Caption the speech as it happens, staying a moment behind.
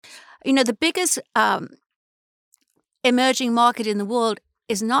The biggest emerging market in the world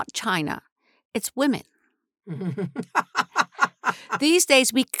is not China, it's women. These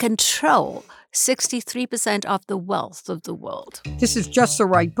days, we control 63% of the wealth of the world. This is Just the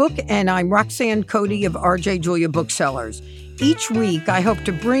Right Book, and I'm Roxanne Cody of R.J. Julia Booksellers. Each week, I hope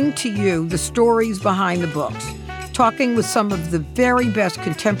to bring to you the stories behind the books, talking with some of the very best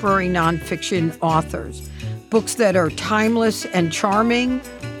contemporary nonfiction authors. Books that are timeless and charming,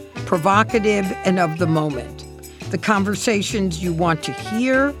 provocative, and of the moment. The conversations you want to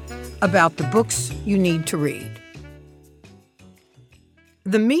hear about the books you need to read.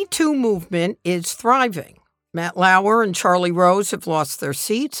 The Me Too movement is thriving. Matt Lauer and Charlie Rose have lost their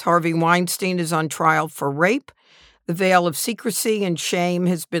seats. Harvey Weinstein is on trial for rape. The veil of secrecy and shame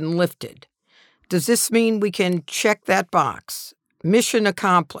has been lifted. Does this mean we can check that box? Mission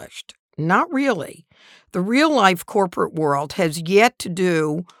accomplished? Not really. The real-life corporate world has yet to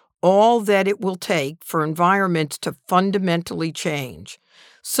do all that it will take for environments to fundamentally change.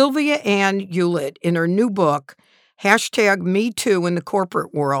 Sylvia Ann Hewlett, in her new book, #MeToo in the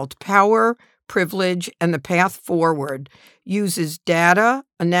Corporate World, Power, Privilege, and the Path Forward, uses data,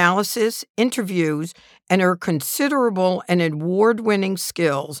 analysis, interviews, and her considerable and award-winning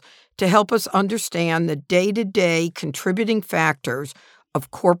skills to help us understand the day-to-day contributing factors of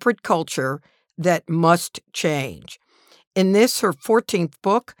corporate culture that must change. In this, her 14th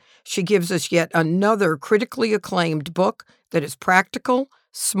book, she gives us yet another critically acclaimed book that is practical,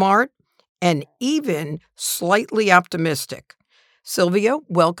 smart, and even slightly optimistic. Sylvia,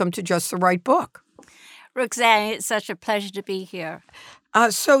 welcome to Just the Right Book. Roxanne, it's such a pleasure to be here.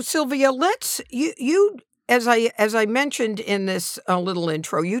 So Sylvia, you as I mentioned in this little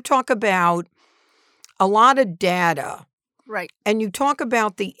intro, you talk about a lot of data. Right. And you talk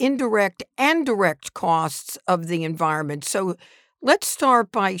about the indirect and direct costs of the environment. So let's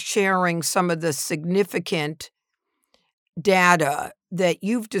start by sharing some of the significant data that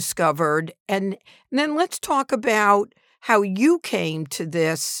you've discovered, and then let's talk about how you came to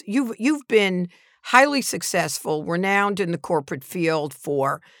this. You've been highly successful, renowned in the corporate field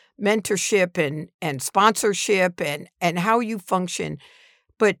for mentorship and sponsorship and how you function.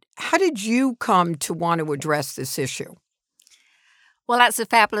 But how did you come to want to address this issue? Well, that's a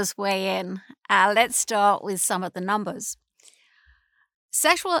fabulous way in. Let's start with some of the numbers.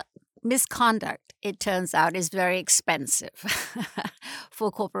 Sexual misconduct, it turns out, is very expensive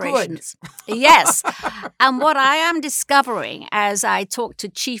for corporations. Good. Yes. And what I am discovering as I talk to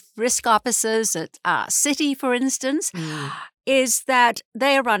chief risk officers at Citi, for instance, is that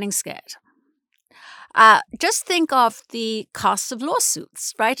they are running scared. Just think of the cost of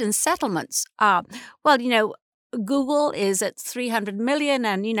lawsuits, right, and settlements. Google is at $300 million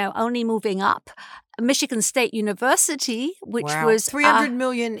and, only moving up. Michigan State University, which was $300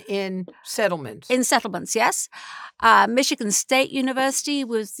 million in settlements. In settlements, yes. Michigan State University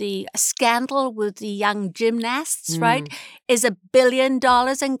with the scandal with the young gymnasts, right, is $1 billion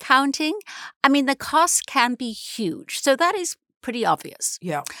and counting. I mean, the cost can be huge. So that is pretty obvious.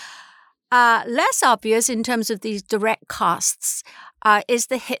 Yeah. Less obvious in terms of these direct costs is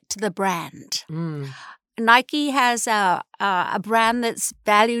the hit to the brand. Nike has a brand that's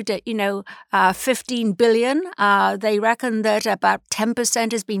valued at, $15 billion. They reckon that about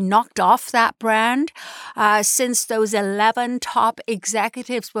 10% has been knocked off that brand since those 11 top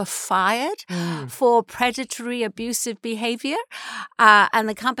executives were fired for predatory, abusive behavior. And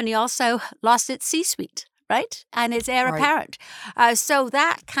the company also lost its C-suite. Right? And its heir apparent. So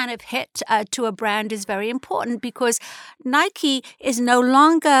that kind of hit to a brand is very important because Nike is no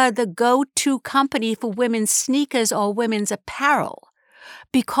longer the go-to company for women's sneakers or women's apparel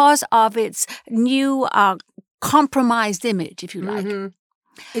because of its new compromised image, if you like.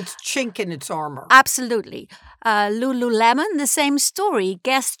 It's chink in its armor. Absolutely. Lululemon, the same story.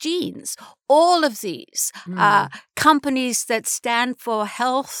 Guess Jeans. All of these companies that stand for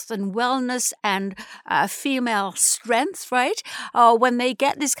health and wellness and female strength, right? When they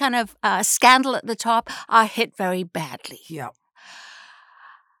get this kind of scandal at the top, are hit very badly. Yeah.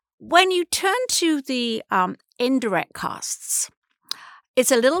 When you turn to the indirect costs,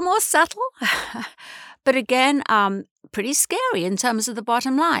 it's a little more subtle, but again, pretty scary in terms of the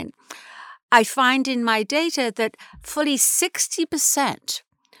bottom line. I find in my data that fully 60%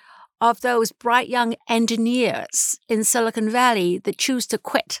 of those bright young engineers in Silicon Valley that choose to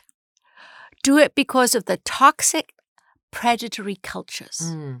quit do it because of the toxic, predatory cultures.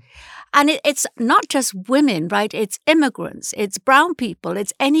 And it's not just women, right? It's immigrants, it's brown people,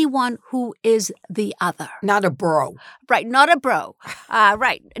 it's anyone who is the other. Not a bro. Right, not a bro.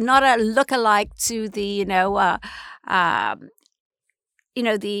 Right, not a lookalike to the,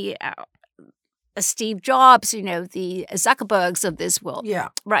 the Steve Jobs, the Zuckerbergs of this world. Yeah.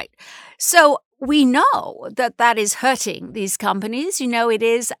 Right. So we know that that is hurting these companies. It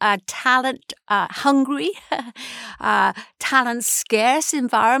is a talent hungry, talent scarce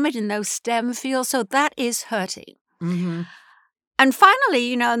environment in those STEM fields. So that is hurting. Mm-hmm. And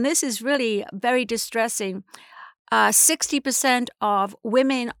finally, and this is really very distressing, 60% of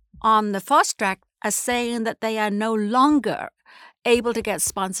women on the fast track are saying that they are no longer able to get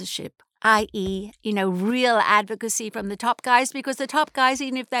sponsorship, i.e., real advocacy from the top guys, because the top guys,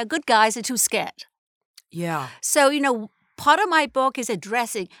 even if they're good guys, are too scared. Yeah. So, part of my book is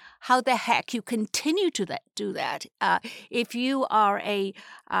addressing how the heck you continue to do that. If you are a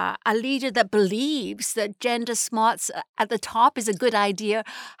leader that believes that gender smarts at the top is a good idea,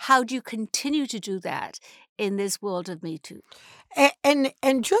 how do you continue to do that in this world of Me Too?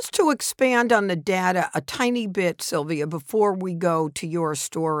 And just to expand on the data a tiny bit, Sylvia, before we go to your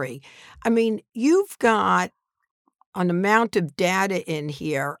story, I mean, you've got an amount of data in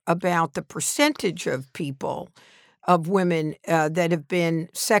here about the percentage of people, of women that have been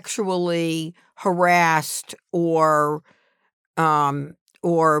sexually harassed or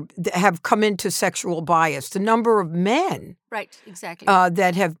have come into sexual bias, the number of men Right, exactly.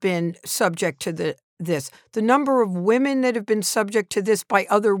 that have been subject to the number of women that have been subject to this by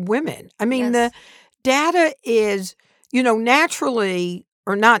other women. I mean, Yes. the data is, naturally,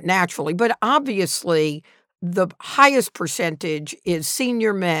 or not naturally, but obviously the highest percentage is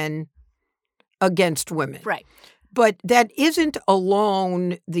senior men against women. Right. But that isn't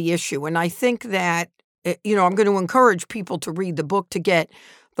alone the issue. And I think that, I'm going to encourage people to read the book to get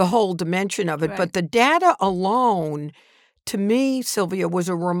the whole dimension of it. Right. But the data alone, to me, Sylvia, was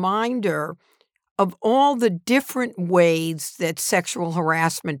a reminder of all the different ways that sexual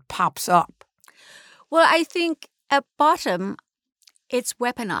harassment pops up. Well, I think at bottom, it's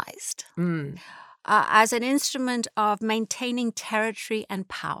weaponized as an instrument of maintaining territory and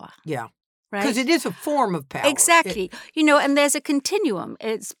power. Yeah. Right? Because it is a form of power. Exactly. And there's a continuum.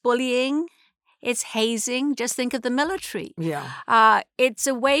 It's bullying. It's hazing. Just think of the military. Yeah. It's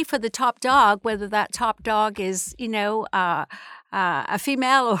a way for the top dog, whether that top dog is, a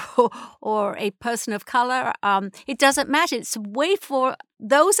female or a person of color. It doesn't matter. It's a way for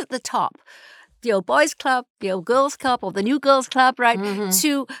those at the top, the old boys club, the old girls club, or the new girls club, right,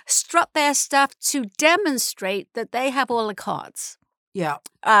 to strut their stuff to demonstrate that they have all the cards. Yeah.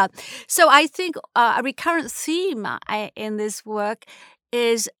 So I think a recurrent theme in this work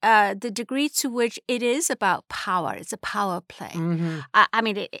is the degree to which it is about power. It's a power play. I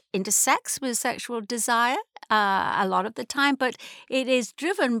mean, it intersects with sexual desire a lot of the time, but it is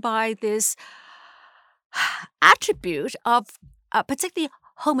driven by this attribute of particularly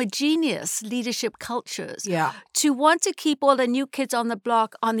homogeneous leadership cultures to want to keep all the new kids on the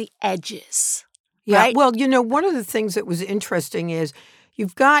block on the edges. Yeah. Right? Well, one of the things that was interesting is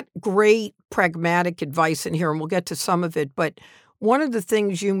you've got great pragmatic advice in here, and we'll get to some of it, but one of the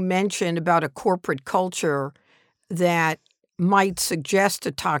things you mentioned about a corporate culture that might suggest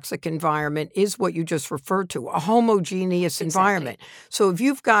a toxic environment is what you just referred to, a homogeneous environment. So if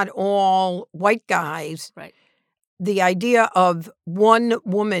you've got all white guys, right, the idea of one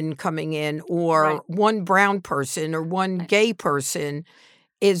woman coming in or one brown person or one gay person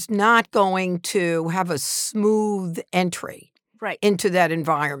is not going to have a smooth entry into that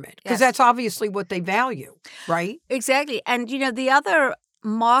environment because that's obviously what they value, right? Exactly. And, the other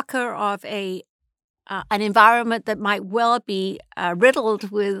marker of an environment that might well be riddled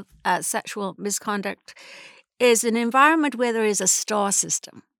with sexual misconduct is an environment where there is a star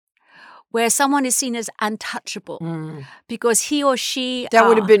system, where someone is seen as untouchable because he or she... That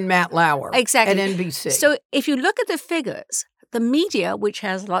would have been Matt Lauer at exactly. NBC. So if you look at the figures, the media, which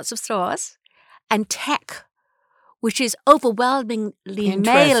has lots of stars, and tech, which is overwhelmingly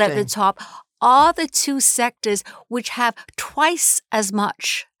male at the top, are the two sectors which have twice as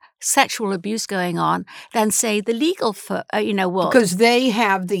much sexual abuse going on than, say, the legal world. Because they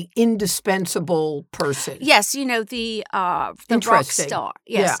have the indispensable person. Yes, the rock star.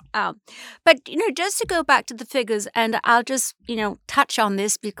 Yes. Yeah. But, just to go back to the figures, and I'll just, touch on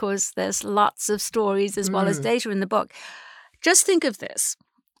this because there's lots of stories as well as data in the book. Just think of this.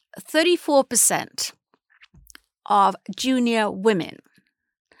 34% of junior women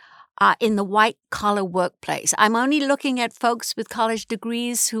are in the white-collar workplace. I'm only looking at folks with college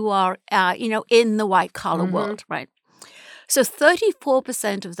degrees who are, in the white-collar world, right? So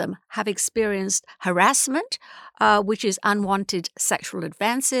 34% of them have experienced harassment, which is unwanted sexual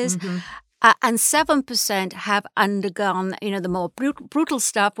advances, and 7% have undergone, the more brutal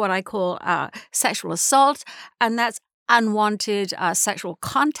stuff, what I call sexual assault, and that's unwanted sexual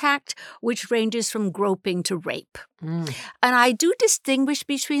contact, which ranges from groping to rape. And I do distinguish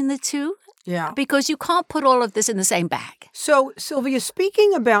between the two. Yeah. Because you can't put all of this in the same bag. So, Sylvia,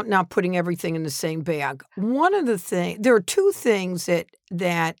 speaking about not putting everything in the same bag, there are two things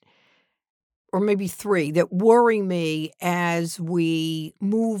that, or maybe three, that worry me as we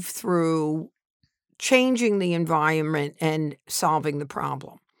move through changing the environment and solving the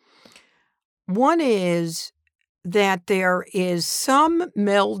problem. One is that there is some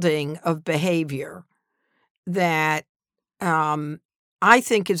melding of behavior that I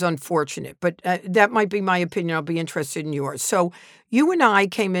think is unfortunate, but that might be my opinion. I'll be interested in yours. So you and I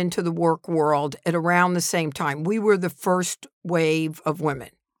came into the work world at around the same time. We were the first wave of women.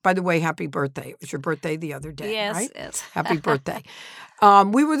 By the way, happy birthday. It was your birthday the other day, yes, right? Yes. Happy birthday.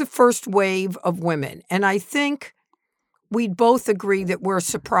 We were the first wave of women. And I think we'd both agree that we're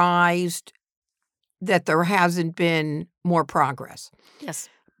surprised that there hasn't been more progress. Yes.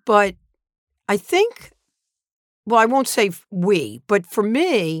 But I think, well, I won't say we, but for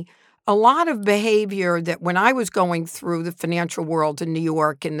me, a lot of behavior that when I was going through the financial world in New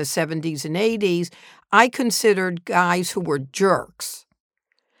York in the 70s and 80s, I considered guys who were jerks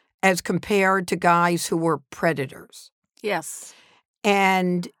as compared to guys who were predators. Yes.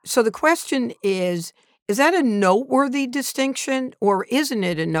 And so the question is that a noteworthy distinction or isn't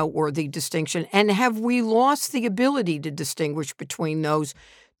it a noteworthy distinction? And have we lost the ability to distinguish between those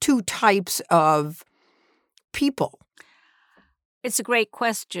two types of people? It's a great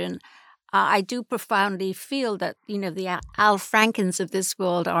question. I do profoundly feel that, the Al Frankens of this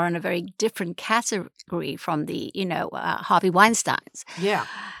world are in a very different category from the, Harvey Weinsteins. Yeah.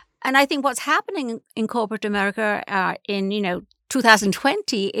 And I think what's happening in corporate America in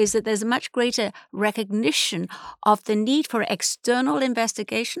 2020 is that there's a much greater recognition of the need for external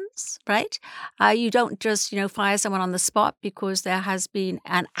investigations, right? You don't just, fire someone on the spot because there has been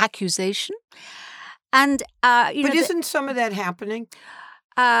an accusation. And, but isn't some of that happening?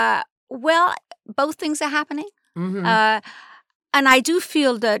 Well, both things are happening. Mm-hmm. And I do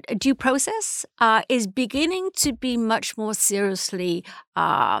feel that due process is beginning to be much more seriously,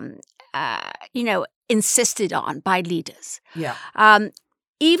 insisted on by leaders. Yeah.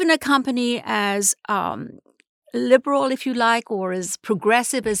 Even a company as liberal, if you like, or as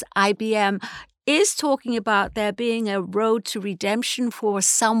progressive as IBM is talking about there being a road to redemption for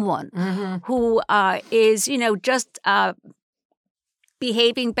someone who is, just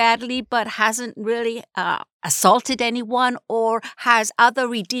behaving badly but hasn't really assaulted anyone or has other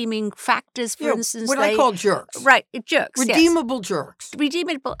redeeming factors, for instance. What I call jerks. Right, jerks. Redeemable jerks.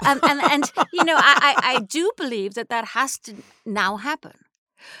 Redeemable. And I do believe that has to now happen.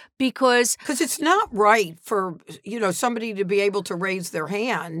 Because it's not right for, somebody to be able to raise their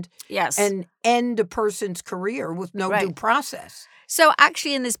hand and end a person's career with no due process. So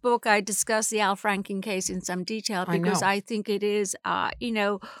actually in this book, I discuss the Al Franken case in some detail because I think it is, I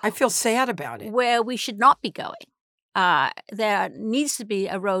feel sad about it. Where we should not be going. There needs to be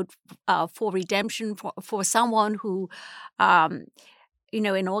a road for redemption for someone who,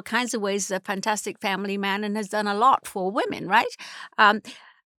 in all kinds of ways is a fantastic family man and has done a lot for women, right?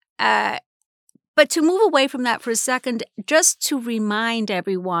 But to move away from that for a second, just to remind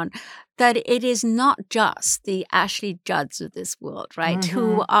everyone that it is not just the Ashley Judds of this world, right,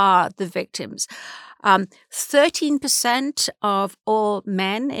 who are the victims. 13% of all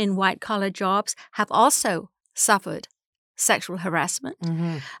men in white-collar jobs have also suffered sexual harassment,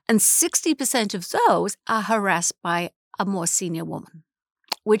 and 60% of those are harassed by a more senior woman,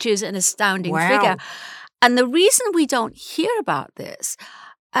 which is an astounding figure. And the reason we don't hear about this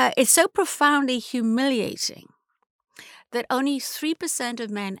it's so profoundly humiliating that only 3% of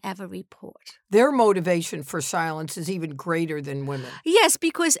men ever report. Their motivation for silence is even greater than women. Yes,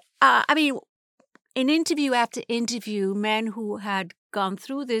 because, in interview after interview, men who had gone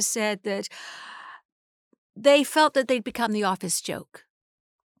through this said that they felt that they'd become the office joke.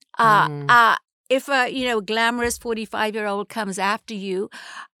 If a glamorous 45-year-old comes after you,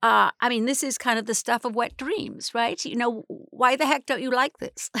 this is kind of the stuff of wet dreams, right? Why the heck don't you like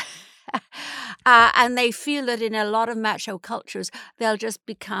this? And they feel that in a lot of macho cultures, they'll just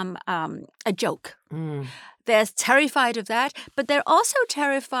become a joke. They're terrified of that, but they're also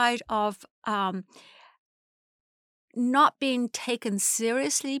terrified of not being taken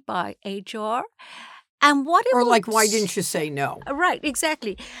seriously by HR. And why didn't you say no? Right,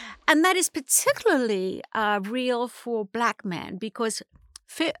 exactly. And that is particularly real for black men because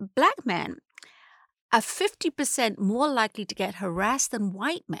black men are 50% more likely to get harassed than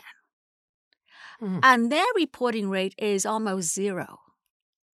white men. And their reporting rate is almost zero.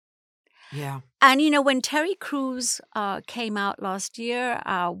 Yeah. And, when Terry Crews came out last year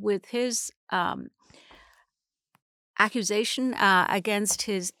with his accusation against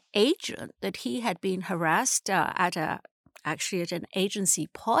his agent that he had been harassed at an agency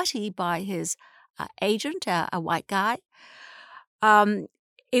party by his agent, a white guy,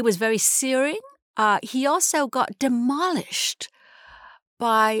 it was very searing. He also got demolished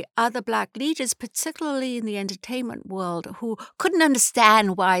by other Black leaders, particularly in the entertainment world, who couldn't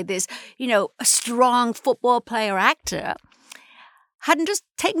understand why this, a strong football player actor hadn't just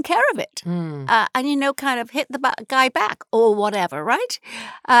taken care of it and, kind of hit the guy back or whatever, right?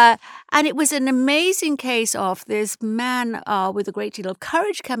 And it was an amazing case of this man with a great deal of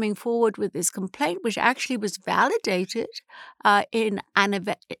courage coming forward with this complaint, which actually was validated in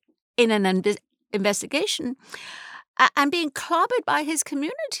an investigation. And being clobbered by his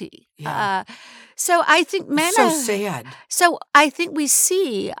community. Yeah. So I think men so sad. So I think we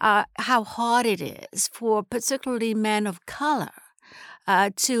see how hard it is for particularly men of color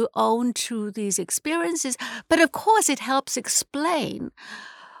to own to these experiences. But of course, it helps explain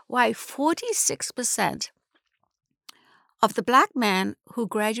why 46% of the Black men who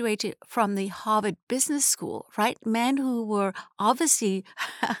graduated from the Harvard Business School, right, men who were obviously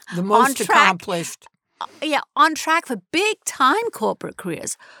the most accomplished. On track for big-time corporate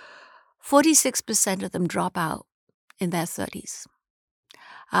careers, 46% of them drop out in their 30s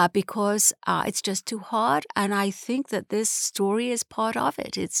because it's just too hard. And I think that this story is part of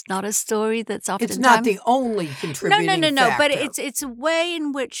it. It's not a story that's often It's not the only contributing No. factor. But it's a way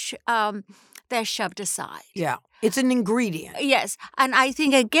in which they're shoved aside. Yeah, it's an ingredient. Yes, and I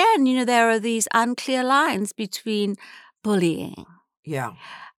think again, there are these unclear lines between bullying. Yeah.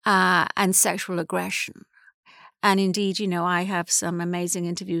 And sexual aggression. And indeed, I have some amazing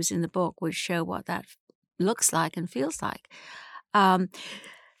interviews in the book which show what that looks like and feels like. And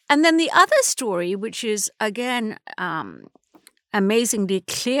then the other story, which is, again, amazingly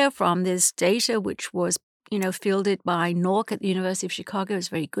clear from this data, which was, fielded by NORC at the University of Chicago. It's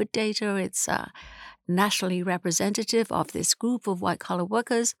very good data. It's nationally representative of this group of white-collar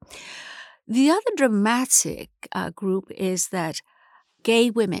workers. The other dramatic group is that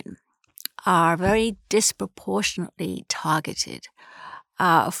gay women are very disproportionately targeted,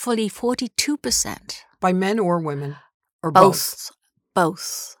 fully 42%. By men or women? Or both?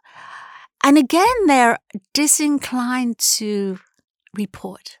 Both. And again, they're disinclined to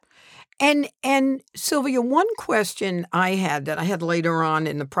report. And Sylvia, one question I had that I had later on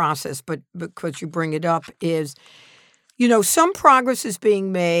in the process, but because you bring it up, is, some progress is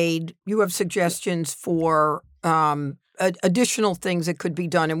being made. You have suggestions for additional things that could be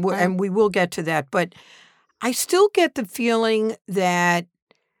done, and we will get to that. But I still get the feeling that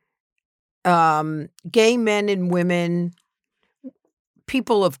gay men and women,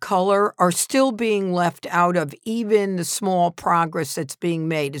 people of color, are still being left out of even the small progress that's being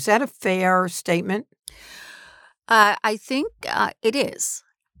made. Is that a fair statement? I think it is.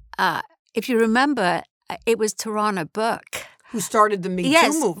 If you remember, it was Tarana Burke who started the Me Too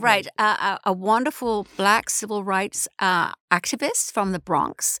movement. Yes, right. A wonderful Black civil rights activist from the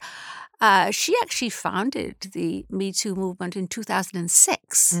Bronx. She actually founded the Me Too movement in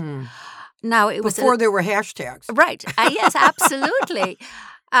 2006. Now it was before there were hashtags. Right. Yes, absolutely.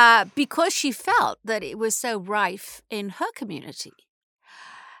 Because she felt that it was so rife in her community.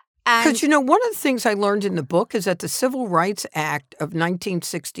 Because, one of the things I learned in the book is that the Civil Rights Act of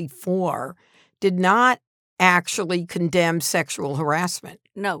 1964 did not actually condemn sexual harassment.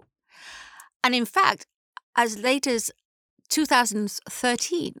 No. And in fact, as late as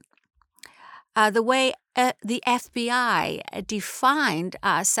 2013, the way the FBI defined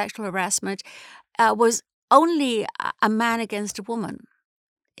sexual harassment was only a man against a woman.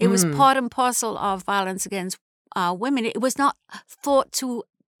 It was part and parcel of violence against women. It was not thought to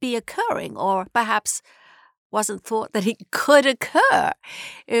be occurring, or perhaps wasn't thought that it could occur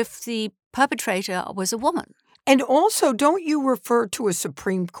if the perpetrator was a woman. And also, don't you refer to a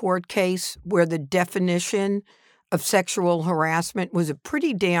Supreme Court case where the definition of sexual harassment was a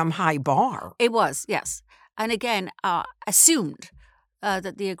pretty damn high bar? It was, yes. And again, assumed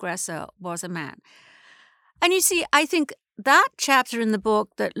that the aggressor was a man. And you see, I think that chapter in the book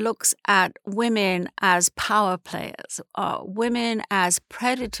that looks at women as power players, women as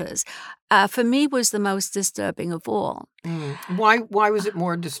predators, for me was the most disturbing of all. Why was it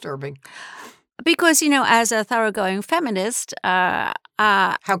more disturbing? Because, as a thoroughgoing feminist...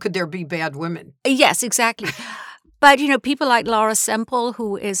 how could there be bad women? Yes, exactly. But, people like Laura Semple,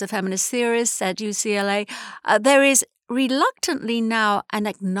 who is a feminist theorist at UCLA, there is reluctantly now an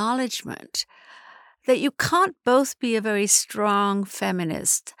acknowledgement that you can't both be a very strong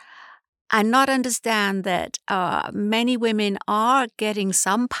feminist and not understand that many women are getting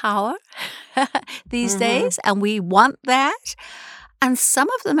some power these days, and we want that, and some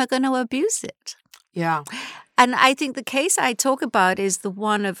of them are going to abuse it. Yeah. And I think the case I talk about is the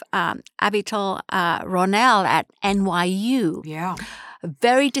one of Avital Ronell at NYU. Yeah. A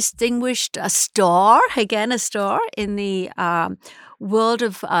very distinguished star in the world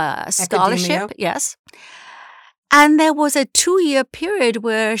of scholarship. Academia. Yes. And there was a 2-year period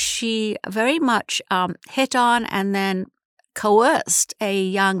where she very much hit on and then coerced a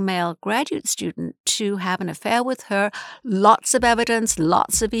young male graduate student to have an affair with her. Lots of evidence,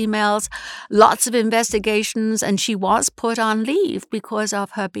 lots of emails, lots of investigations, and she was put on leave because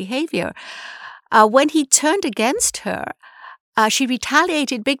of her behavior. When he turned against her, she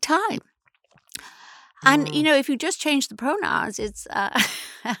retaliated big time. And, if you just change the pronouns, it's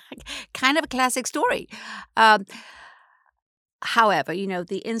kind of a classic story. However,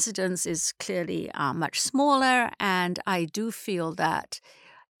 the incidence is clearly much smaller, and I do feel that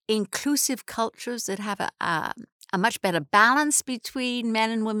inclusive cultures that have a much better balance between men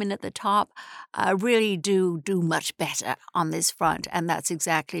and women at the top really do much better on this front, and that's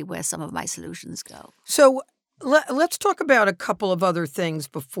exactly where some of my solutions go. So let's talk about a couple of other things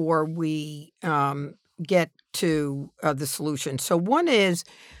before we get to the solution. So one is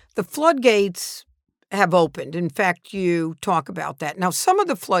the floodgates have opened. In fact, you talk about that. Now, some of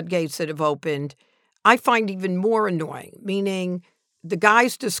the floodgates that have opened, I find even more annoying, meaning the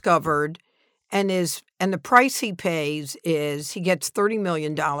guy's discovered and the price he pays is he gets $30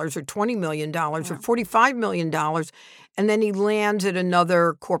 million or $20 million or $45 million, and then he lands at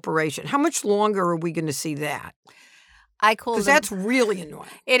another corporation. How much longer are we going to see that? I call them, because that's really annoying.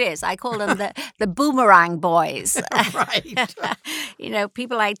 It is. I call them the boomerang boys. Right.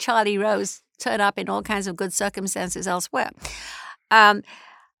 People like Charlie Rose turn up in all kinds of good circumstances elsewhere.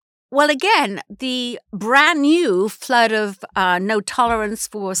 Well, again, the brand new flood of no tolerance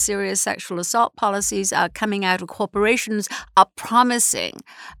for serious sexual assault policies coming out of corporations are promising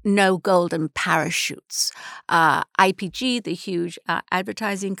no golden parachutes. IPG, the huge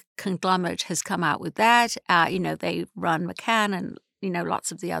advertising conglomerate, has come out with that. They run McCann and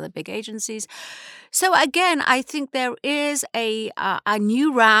lots of the other big agencies. So again, I think there is a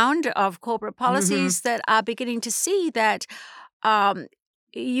new round of corporate policies that are beginning to see that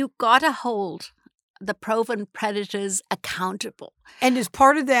you got to hold the proven predators accountable. And is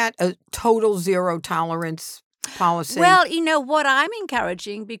part of that a total zero tolerance policy? Well, what I'm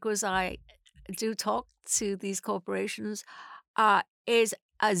encouraging, because I do talk to these corporations, is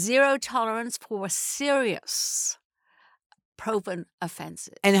a zero tolerance for serious proven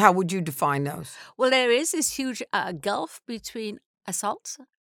offenses. And how would you define those? Well, there is this huge gulf between assault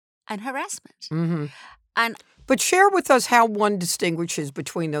and harassment. But share with us how one distinguishes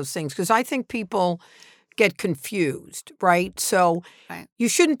between those things, because I think people get confused, right? So you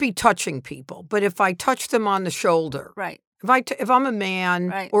shouldn't be touching people, but if I touch them on the shoulder, right? If I'm a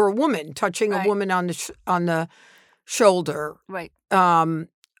man or a woman touching a woman on the shoulder, right?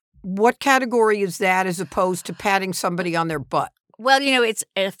 What category is that as opposed to patting somebody on their butt? Well, it's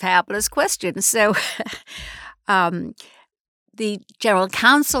a fabulous question. So, the General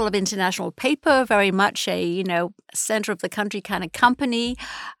Counsel of International Paper, very much a, center of the country kind of company.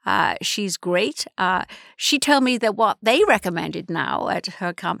 She's great. She told me that what they recommended now at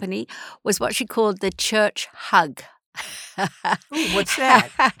her company was what she called the church hug. Ooh, what's that?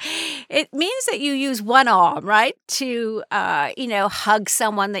 It means that you use one arm, right, to, hug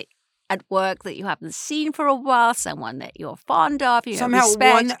someone that at work that you haven't seen for a while, someone that you're fond of, somehow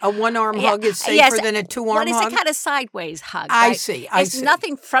respect. a one-arm hug is safer than a two-arm hug? Well, it's a kind of sideways hug. I right? see. There's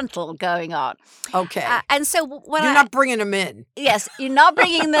nothing frontal going on. Okay. And so when you're not bringing them in. Yes, you're not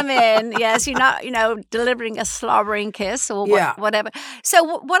bringing them in. Yes, you're not, delivering a slobbering kiss or whatever. So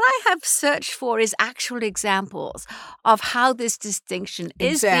what I have searched for is actual examples of how this distinction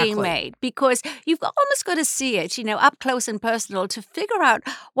is being made, because you've almost got to see it, up close and personal to figure out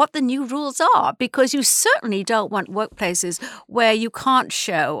what the new rules are, because you certainly don't want workplaces where you can't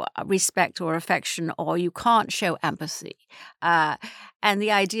show respect or affection or you can't show empathy. And the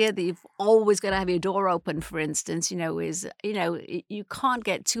idea that you've always got to have your door open, for instance, is, you can't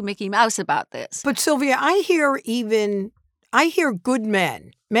get too Mickey Mouse about this. But Sylvia, I hear good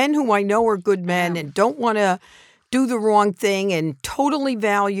men who I know are good men and don't want to do the wrong thing and totally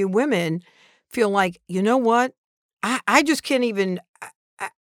value women, feel like, you know what? I just can't even...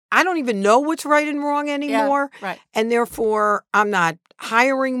 I don't even know what's right and wrong anymore. Yeah, right. And therefore, I'm not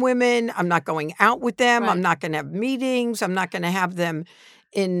hiring women. I'm not going out with them. Right. I'm not going to have meetings. I'm not going to have them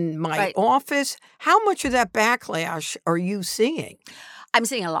in my office. How much of that backlash are you seeing? I'm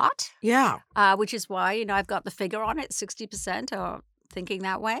seeing a lot. Yeah. Which is why, I've got the figure on it, 60% are thinking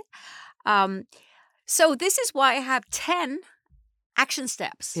that way. So this is why I have 10 action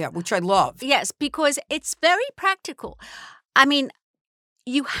steps. Yeah, which I love. Yes, because it's very practical. I mean,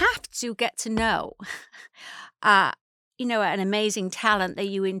 you have to get to know, an amazing talent that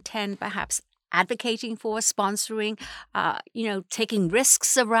you intend perhaps advocating for, sponsoring, taking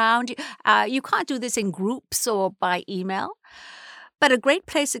risks around. You can't do this in groups or by email. But a great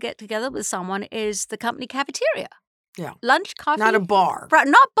place to get together with someone is the company cafeteria. Yeah. Lunch, coffee. Not a bar.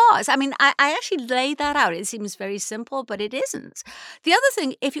 Not bars. I mean, I actually lay that out. It seems very simple, but it isn't. The other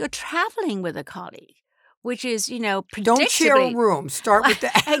thing, if you're traveling with a colleague, which is, predictably... Don't share a room. Start with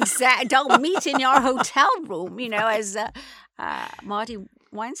that. Exactly. Don't meet in your hotel room, as Marty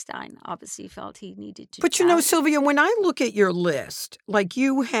Weinstein obviously felt he needed to. But Sylvia, when I look at your list, like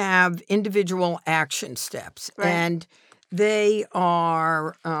you have individual action steps, right. And they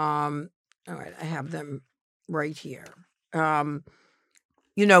are, all right, I have them right here. Don't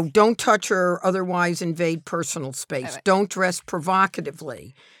touch or otherwise invade personal space. Right. Don't dress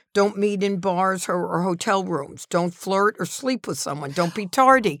provocatively. Don't meet in bars or hotel rooms. Don't flirt or sleep with someone. Don't be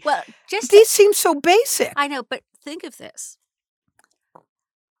tardy. Well, these seem so basic. I know, but think of this.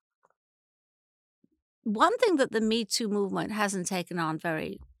 One thing that the Me Too movement hasn't taken on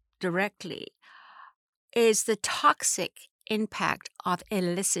very directly is the toxic impact of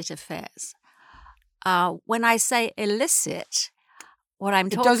illicit affairs. When I say illicit, what I'm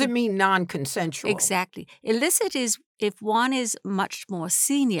talking... It doesn't mean non-consensual. Exactly. Illicit is if one is much more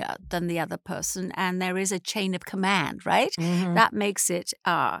senior than the other person and there is a chain of command, right? Mm-hmm. That makes it,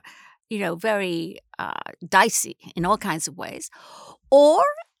 very dicey in all kinds of ways. Or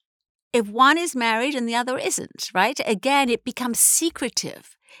if one is married and the other isn't, right? Again, it becomes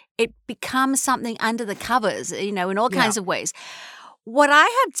secretive. It becomes something under the covers, in all kinds of ways. What I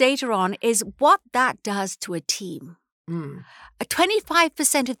have data on is what that does to a team.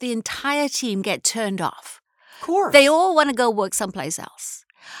 25% of the entire team get turned off. Of course. They all want to go work someplace else.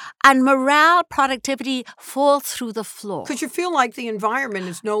 And morale, productivity fall through the floor. Because you feel like the environment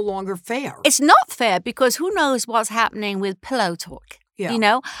is no longer fair. It's not fair because who knows what's happening with pillow talk,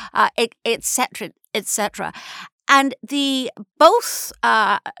 et cetera, et cetera. And both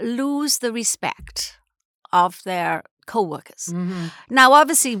lose the respect of their co-workers. Mm-hmm. Now,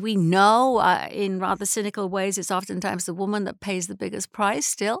 obviously, we know in rather cynical ways it's oftentimes the woman that pays the biggest price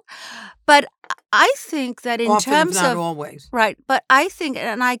still. But I think that in Often, terms if not of... always. Right. But I think,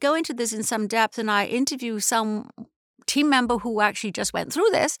 and I go into this in some depth, and I interview some team member who actually just went through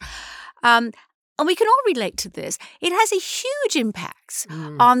this, and we can all relate to this. It has a huge impact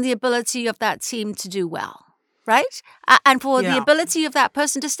on the ability of that team to do well. Right? And for the ability of that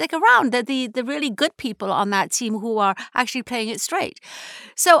person to stick around, the really good people on that team who are actually playing it straight.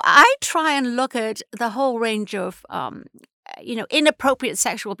 So I try and look at the whole range of, inappropriate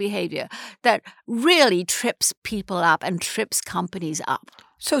sexual behavior that really trips people up and trips companies up.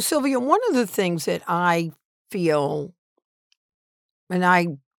 So, Sylvia, one of the things that I feel, and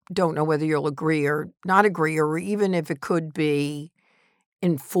I don't know whether you'll agree or not agree, or even if it could be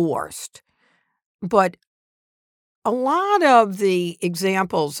enforced, but a lot of the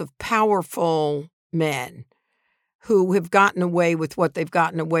examples of powerful men who have gotten away with what they've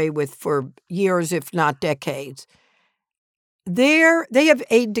gotten away with for years, if not decades, they have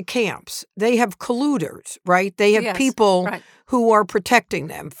aide-de-camps. They have colluders, right? They have people who are protecting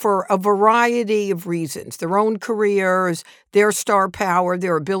them for a variety of reasons, their own careers, their star power,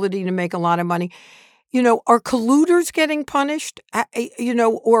 their ability to make a lot of money. Are colluders getting punished?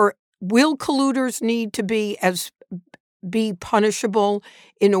 Or will colluders need to be punishable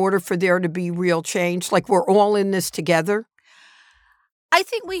in order for there to be real change? Like we're all in this together? I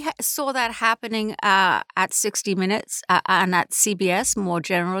think we saw that happening at 60 Minutes and at CBS more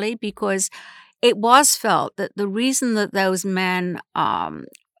generally because it was felt that the reason that those men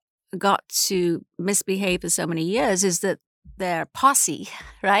got to misbehave for so many years is that their posse,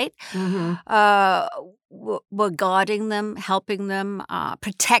 right, were guarding them, helping them,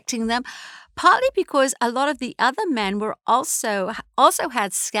 protecting them. Partly because a lot of the other men were also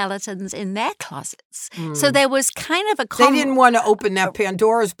had skeletons in their closets. So there was kind of a... They didn't want to open that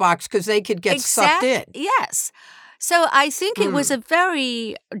Pandora's box because they could get sucked in. Yes. So I think it was a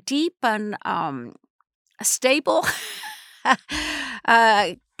very deep and stable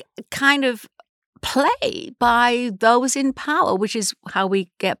kind of play by those in power, which is how we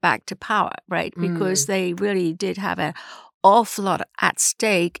get back to power, right? Because they really did have an awful lot at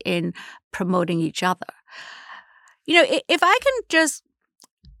stake in promoting each other. If I can just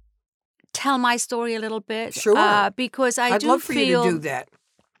tell my story a little bit? Sure. Because I'd love for you to do that.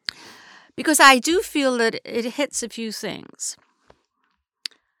 Because I do feel that it hits a few things.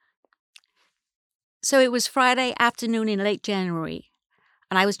 So it was Friday afternoon in late January,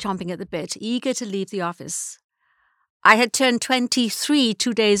 and I was chomping at the bit, eager to leave the office. I had turned 23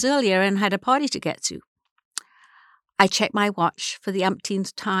 2 days earlier and had a party to get to. I checked my watch for the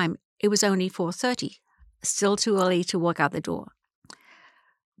umpteenth time. It was only 4:30, still too early to walk out the door.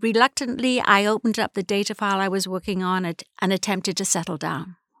 Reluctantly, I opened up the data file I was working on and attempted to settle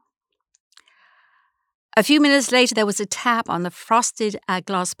down. A few minutes later, there was a tap on the frosted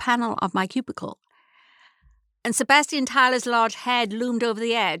glass panel of my cubicle, and Sebastian Tyler's large head loomed over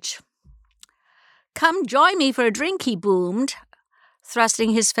the edge. "Come join me for a drink," he boomed,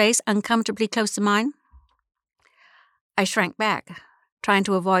 thrusting his face uncomfortably close to mine. I shrank back, trying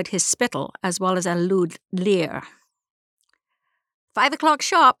to avoid his spittle as well as a lewd leer. 5 o'clock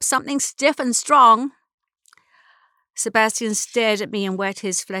sharp, something stiff and strong. Sebastian stared at me and wet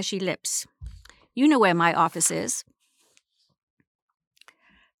his fleshy lips. "You know where my office is."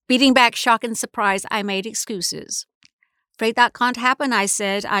 Beating back shock and surprise, I made excuses. "Afraid that can't happen," I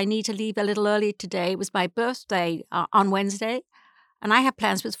said. "I need to leave a little early today. It was my birthday on Wednesday, and I have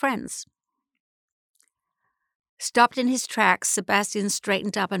plans with friends." Stopped in his tracks, Sebastian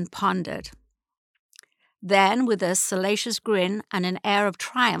straightened up and pondered. Then, with a salacious grin and an air of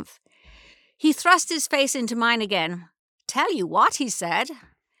triumph, he thrust his face into mine again. "Tell you what," he said.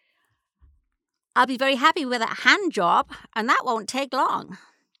 "I'll be very happy with a hand job, and that won't take long.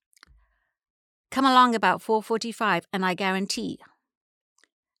 Come along about 4:45, and I guarantee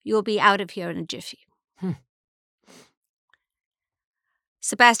you'll be out of here in a jiffy."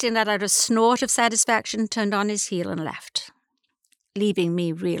 Sebastian let out a snort of satisfaction, turned on his heel, and left, leaving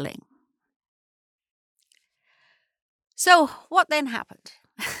me reeling. So, what then happened?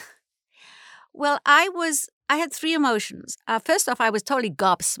 Well, I had three emotions. First off, I was totally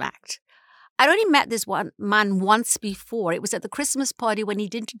gobsmacked. I'd only met this one man once before. It was at the Christmas party when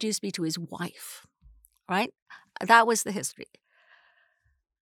he'd introduced me to his wife, right? That was the history.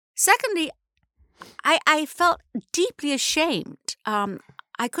 Secondly, I felt deeply ashamed.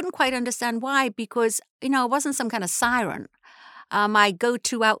 I couldn't quite understand why, because, I wasn't some kind of siren. My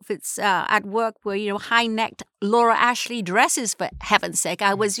go-to outfits at work were, high-necked Laura Ashley dresses, for heaven's sake.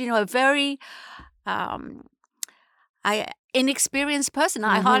 I was, a very inexperienced person.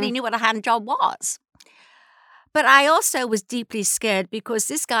 I hardly knew what a hand job was. But I also was deeply scared because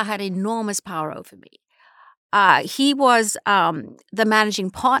this guy had enormous power over me. He was the managing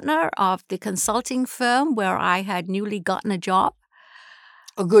partner of the consulting firm where I had newly gotten a job.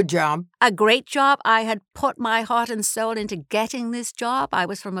 A good job. A great job. I had put my heart and soul into getting this job. I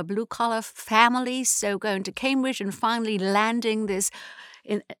was from a blue-collar family, so going to Cambridge and finally landing this,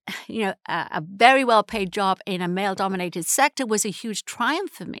 a very well-paid job in a male-dominated sector was a huge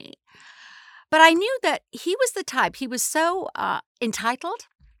triumph for me. But I knew that he was the type, he was so entitled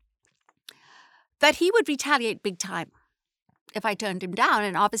that he would retaliate big time if I turned him down,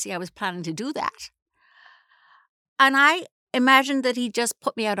 and obviously I was planning to do that. And I imagined that he just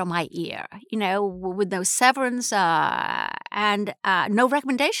put me out on my ear, with no severance and no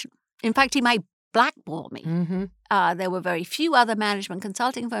recommendation. In fact, he might blackball me. Mm-hmm. There were very few other management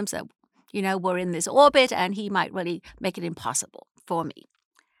consulting firms that, were in this orbit, and he might really make it impossible for me.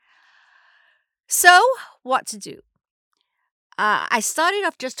 So, what to do? I started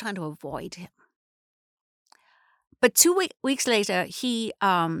off just trying to avoid him. But 2 weeks later, he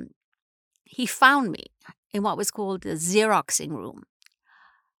found me in what was called the Xeroxing room.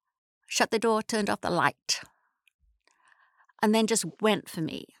 Shut the door, turned off the light, and then just went for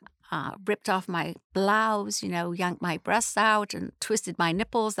me. Ripped off my blouse, yanked my breasts out and twisted my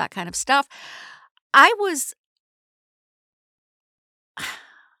nipples, that kind of stuff. I was,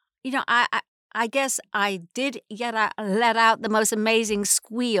 I guess I did let out the most amazing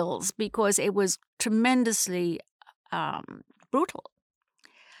squeals because it was tremendously brutal.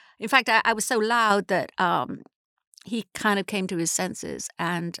 In fact, I was so loud that he kind of came to his senses,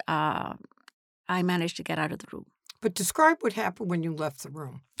 and I managed to get out of the room. But describe what happened when you left the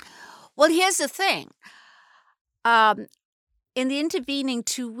room. Well, here's the thing. In the intervening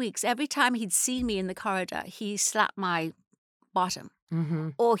 2 weeks, every time he'd seen me in the corridor, he slapped my bottom,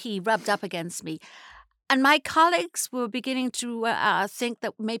 or he rubbed up against me. And my colleagues were beginning to think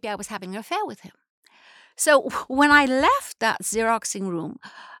that maybe I was having an affair with him. So when I left that Xeroxing room,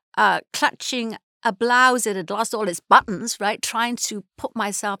 clutching a blouse that had lost all its buttons, right, trying to put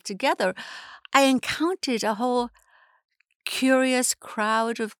myself together, I encountered a whole curious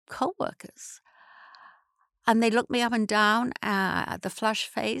crowd of co-workers. And they looked me up and down, the flushed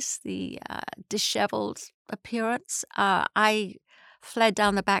face, the disheveled appearance. I fled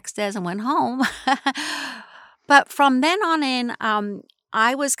down the back stairs and went home. But from then on in,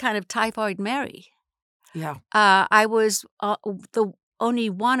 I was kind of Typhoid Mary. Yeah. I was the only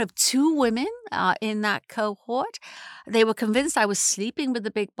one of 2 women in that cohort. They were convinced I was sleeping with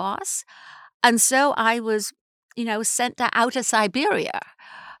the big boss. And so I was, sent to outer Siberia.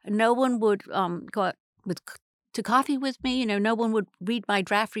 No one would go out to coffee with me. No one would read my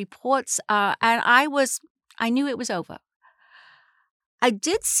draft reports. And I knew it was over. I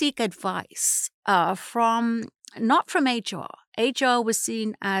did seek advice not from HR. HR was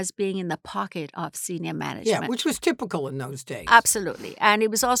seen as being in the pocket of senior management. Yeah, which was typical in those days. Absolutely. And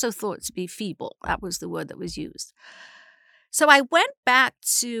it was also thought to be feeble. That was the word that was used. So I went back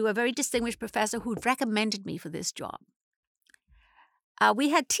to a very distinguished professor who'd recommended me for this job. We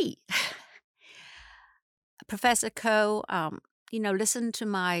had tea. Professor Coe, listened to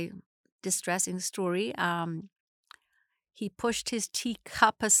my distressing story. He pushed his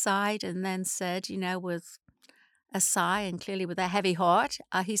teacup aside and then said, with a sigh and clearly with a heavy heart,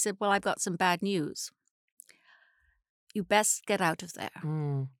 he said, well, I've got some bad news. You best get out of there.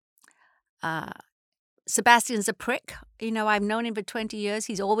 Sebastian's a prick. I've known him for 20 years.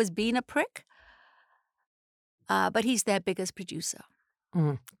 He's always been a prick. But he's their biggest producer.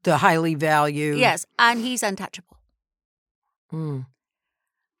 The highly valued. Yes, and he's untouchable. Mm.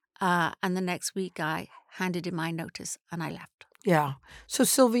 And the next week I handed in my notice and I left. Yeah. So,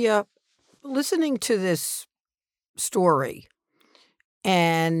 Sylvia, listening to this story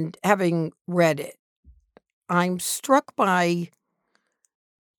and having read it, I'm struck by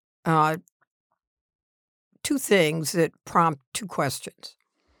 2 things that prompt 2 questions.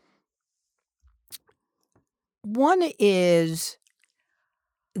 One is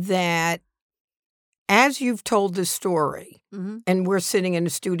that as you've told this story, and we're sitting in a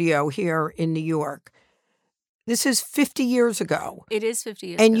studio here in New York, this is 50 years ago. It is 50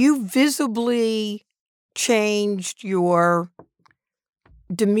 years ago. And you visibly changed your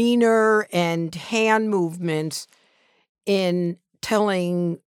demeanor and hand movements in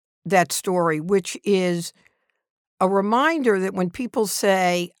telling that story, which is a reminder that when people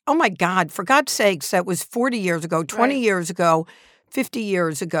say, oh my God, for God's sakes, that was 40 years ago, 20 years ago, 50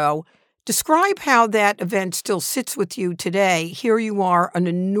 years ago, describe how that event still sits with you today. Here you are, an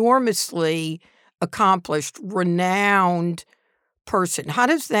enormously accomplished, renowned person. How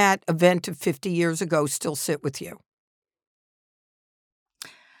does that event of 50 years ago still sit with you?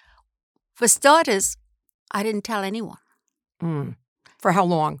 For starters, I didn't tell anyone. For how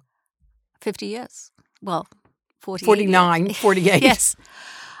long? 50 years. Well, 48 49, years. 48. Yes.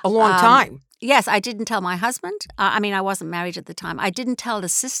 A long time. Yes, I didn't tell my husband. I wasn't married at the time. I didn't tell the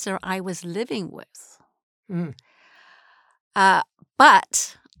sister I was living with.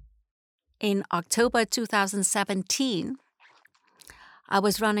 But in October 2017, I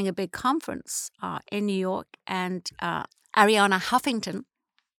was running a big conference in New York, and Arianna Huffington,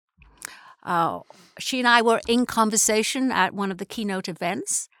 she and I were in conversation at one of the keynote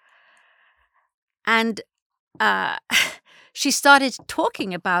events, and she started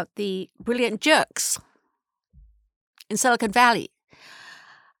talking about the brilliant jerks in Silicon Valley.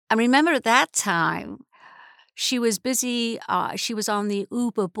 I remember at that time, she was busy, she was on the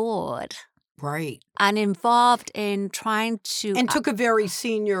Uber board. Right. And involved in trying to... And took a very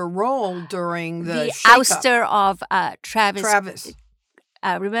senior role during the ouster of Travis.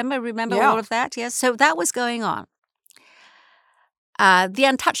 Remember Yeah. all of that? Yes. So that was going on. The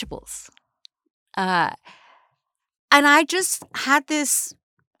Untouchables. And I just had this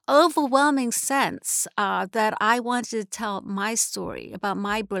overwhelming sense that I wanted to tell my story about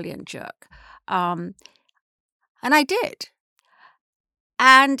my brilliant jerk. And I did.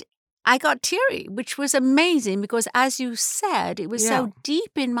 And I got teary, which was amazing because, as you said, it was so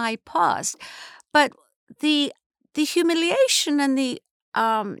deep in my past. But the humiliation and the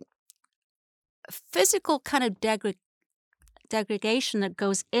physical kind of degradation that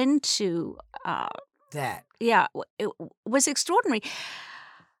goes into that. Yeah, it was extraordinary.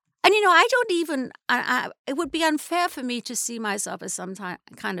 And, I don't even, it would be unfair for me to see myself as some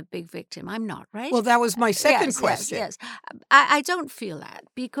kind of big victim. I'm not, right? Well, that was my second question. Yes. I don't feel that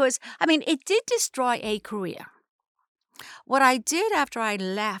because, it did destroy a career. What I did after I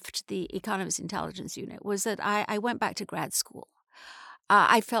left the Economist Intelligence Unit was that I went back to grad school.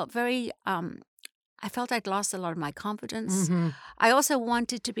 I felt I felt I'd lost a lot of my confidence. Mm-hmm. I also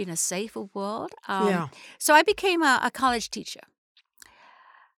wanted to be in a safer world. Yeah. So I became a college teacher.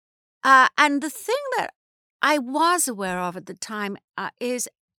 And the thing that I was aware of at the time is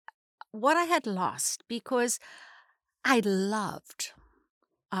what I had lost, because I loved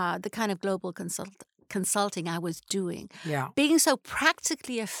the kind of global consulting I was doing, being so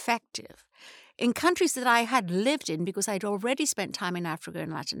practically effective in countries that I had lived in, because I'd already spent time in Africa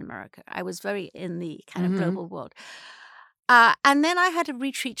and Latin America. I was very in the kind of global world. And then I had to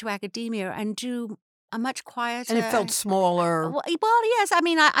retreat to academia and do a much quieter... And it felt smaller. Well, yes. I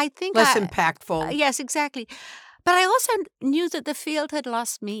mean, I think... Less impactful. Yes, exactly. But I also knew that the field had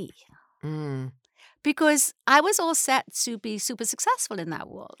lost me. Because I was all set to be super successful in that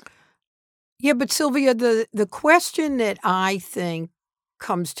world. Yeah, but Sylvia, the question that I think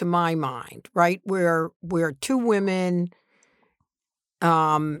comes to my mind, right? We're two women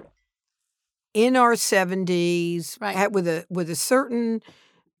in our 70s, right, with a certain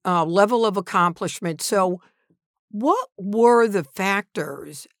level of accomplishment. So what were the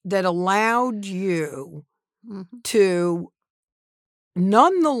factors that allowed you to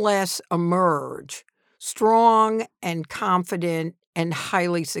nonetheless emerge strong and confident and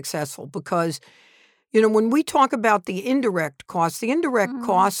highly successful? Because, when we talk about the indirect costs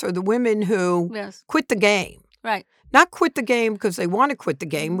are the women who quit the game. Right. Not quit the game because they want to quit the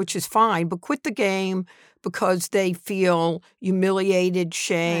game, which is fine, but quit the game because they feel humiliated,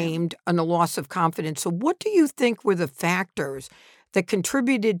 shamed, and a loss of confidence. So what do you think were the factors that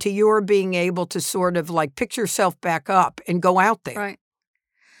contributed to your being able to sort of like pick yourself back up and go out there? Right.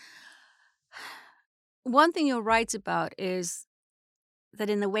 One thing you're right about is that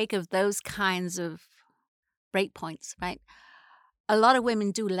in the wake of those kinds of breakpoints, right, a lot of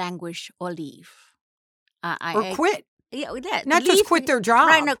women do languish or leave. Or quit. Yeah, not just quit their job.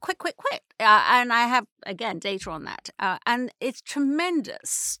 Right, no, quit. And I have, again, data on that. And it's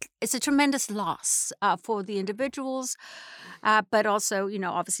tremendous. It's a tremendous loss for the individuals, but also,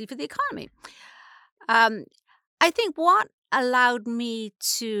 obviously for the economy. I think what allowed me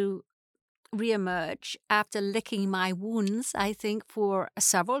to reemerge after licking my wounds, I think, for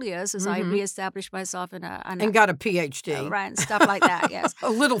several years as I reestablished myself and got a PhD. Right, and stuff like that, yes.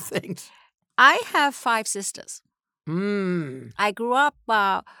 Little things. I have 5 sisters. I grew up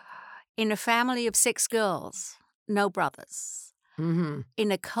in a family of 6 girls, no brothers,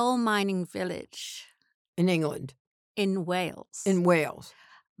 in a coal mining village. In England? In Wales. In Wales.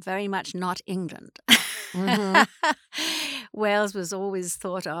 Very much not England. Wales was always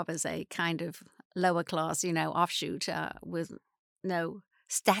thought of as a kind of lower class, offshoot with no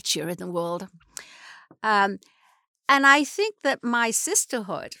stature in the world. And I think that my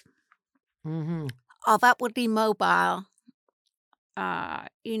sisterhood of upwardly mobile,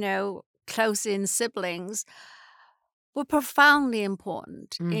 close-in siblings were profoundly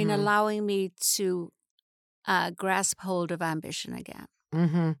important in allowing me to grasp hold of ambition again.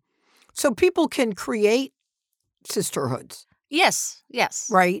 So people can create sisterhoods. Yes.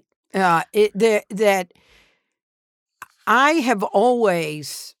 Right? That I have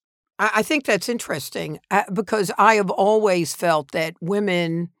always, I think that's interesting because I have always felt that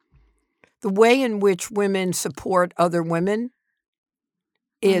women, the way in which women support other women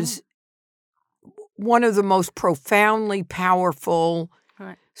is one of the most profoundly powerful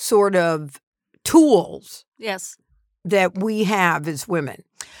sort of tools that we have as women.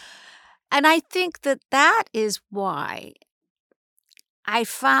 And I think that is why I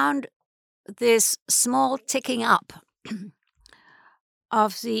found this small ticking up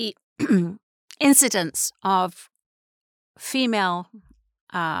of the incidence of female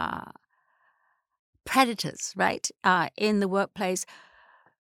predators, right, in the workplace.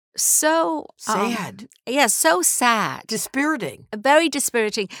 So sad. So sad. Dispiriting. Very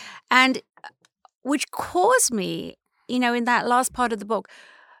dispiriting. And which caused me, in that last part of the book,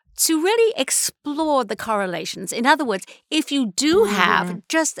 to really explore the correlations. In other words, if you do have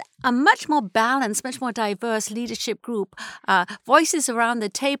just a much more balanced, much more diverse leadership group, voices around the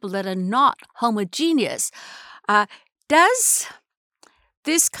table that are not homogeneous, does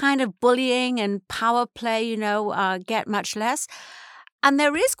this kind of bullying and power play, get much less? And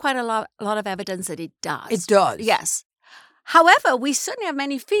there is quite a lot of evidence that it does. It does. Yes. However, we certainly have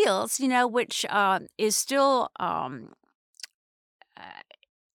many fields, which is still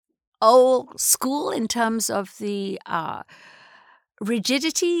old school in terms of the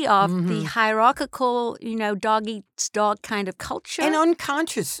rigidity of the hierarchical, dog eats dog kind of culture. And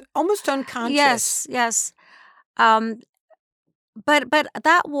unconscious, almost unconscious. Yes. But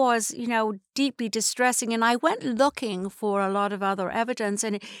that was, deeply distressing. And I went looking for a lot of other evidence.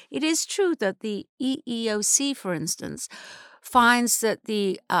 And it is true that the EEOC, for instance, finds that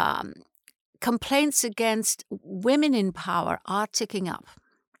the complaints against women in power are ticking up.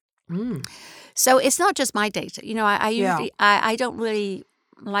 So it's not just my data. I don't really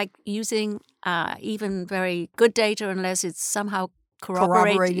like using even very good data unless it's somehow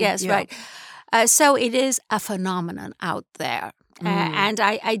corroborated. Yes, yeah. right. So it is a phenomenon out there. And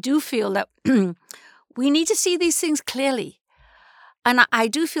I do feel that we need to see these things clearly. And I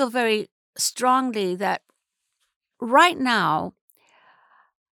do feel very strongly that right now,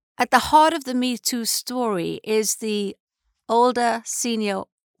 at the heart of the Me Too story is the older, senior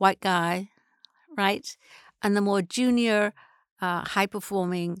white guy, right? And the more junior,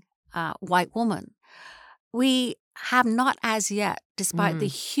 high-performing white woman. We have not as yet, despite the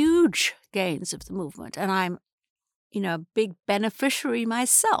huge gains of the movement, and I'm, a big beneficiary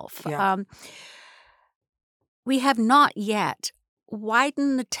myself. Yeah. We have not yet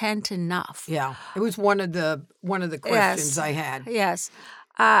widened the tent enough. Yeah, it was one of the questions I had. Yes,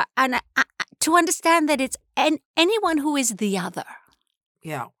 and to understand that it's anyone who is the other.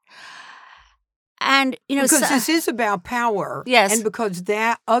 Yeah. And, because this is about power. Yes. And because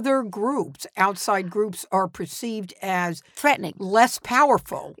that other groups, outside groups, are perceived as threatening, less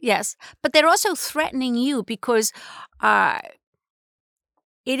powerful. Yes. But they're also threatening you because it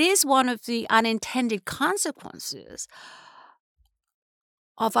is one of the unintended consequences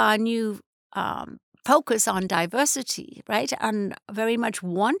of our new focus on diversity, right? And very much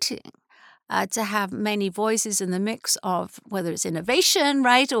wanting to have many voices in the mix of whether it's innovation,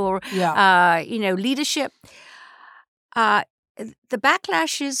 right, or leadership. The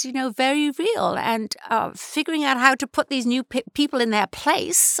backlash is, very real, and figuring out how to put these new people in their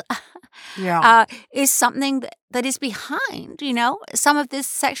place is something that is behind, some of this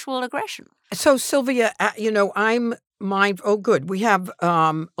sexual aggression. So, Sylvia, I'm mindful. Oh, good. We have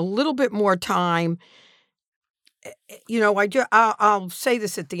a little bit more time. I'll say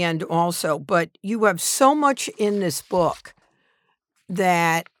this at the end also, but you have so much in this book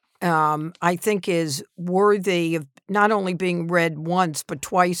that I think is worthy of not only being read once, but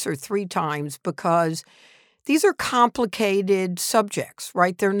twice or three times, because these are complicated subjects,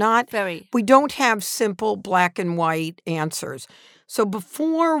 right? They're not very. We don't have simple black and white answers. So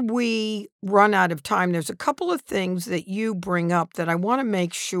before we run out of time, there's a couple of things that you bring up that I want to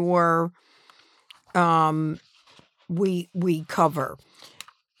make sure we cover.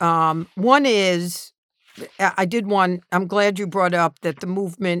 One is, I'm glad you brought up that the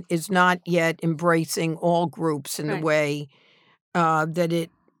movement is not yet embracing all groups in the way that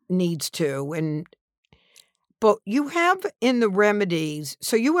it needs to. But you have in the remedies,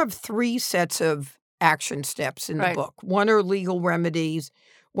 so you have 3 sets of action steps in the book. One are legal remedies,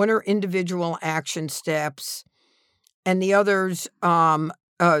 one are individual action steps, and the other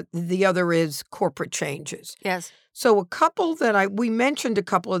is corporate changes. Yes. So a couple that we mentioned a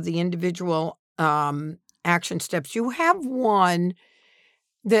couple of the individual action steps. You have one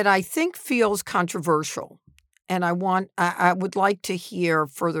that I think feels controversial, and I would like to hear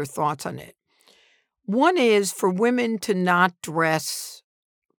further thoughts on it. One is for women to not dress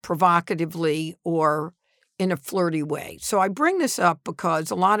provocatively or in a flirty way. So I bring this up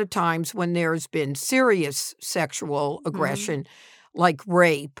because a lot of times when there's been serious sexual aggression, like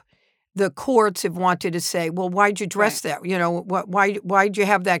rape, the courts have wanted to say, well, why'd you dress that? Why'd you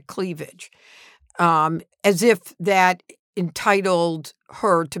have that cleavage? As if that entitled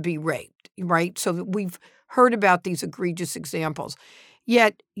her to be raped, right? So we've heard about these egregious examples.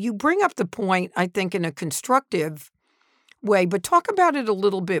 Yet you bring up the point, I think, in a constructive way, but talk about it a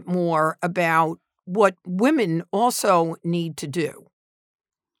little bit more about what women also need to do.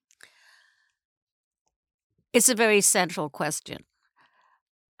 It's a very central question.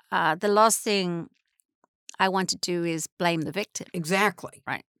 The last thing I want to do is blame the victim. Exactly.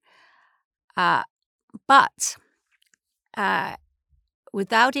 Right. But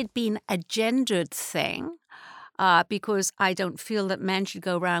without it being a gendered thing, because I don't feel that men should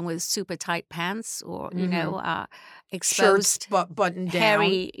go around with super tight pants or, exposed, shirts buttoned down,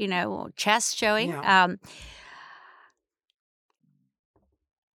 hairy, or chest showing. Yeah.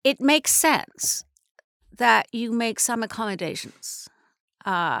 It makes sense that you make some accommodations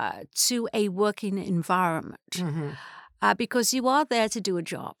to a working environment because you are there to do a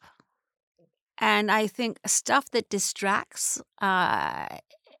job. And I think stuff that distracts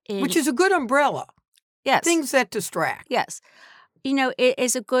which is a good umbrella. Yes. Things that distract. Yes. It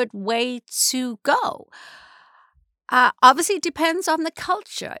is a good way to go. Obviously, it depends on the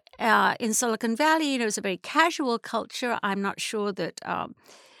culture. In Silicon Valley, it's a very casual culture. I'm not sure that,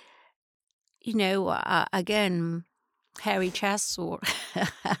 again, hairy chests or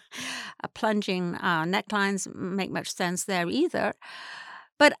plunging necklines make much sense there either.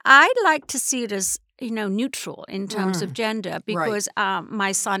 But I'd like to see it as, neutral in terms of gender because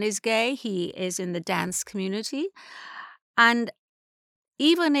my son is gay. He is in the dance community. And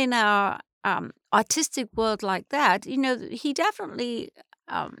even in our artistic world like that, he definitely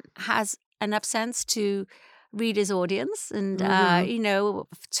has enough sense to read his audience and,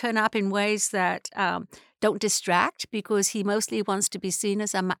 turn up in ways that don't distract, because he mostly wants to be seen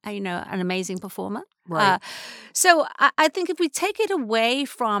as an amazing performer. Right. So I think if we take it away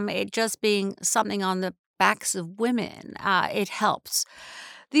from it just being something on the backs of women, it helps.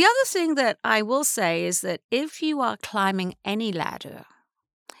 The other thing that I will say is that if you are climbing any ladder,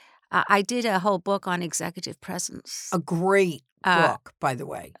 I did a whole book on executive presence. A great book, by the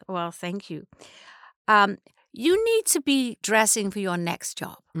way. Well, thank you. You need to be dressing for your next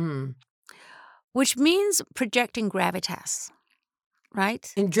job, which means projecting gravitas,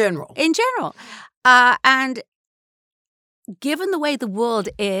 right? In general. In general. And given the way the world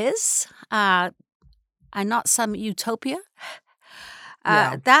is, and not some utopia,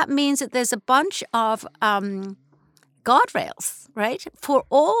 that means that there's a bunch of guardrails, right, for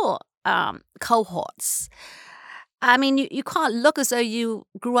all cohorts. I mean, you can't look as though you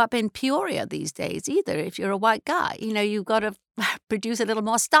grew up in Peoria these days either. If you're a white guy, you've got to produce a little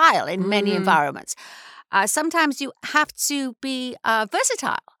more style in many environments. Sometimes you have to be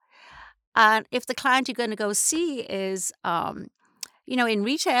versatile. And if the client you're going to go see is, in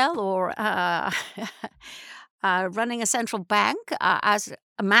retail or running a central bank as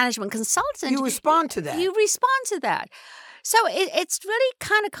a management consultant, you respond to that. You respond to that. So it's really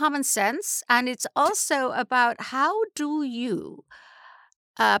kind of common sense, and it's also about how do you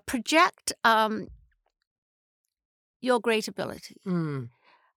project your great ability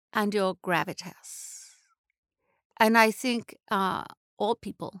and your gravitas. And I think all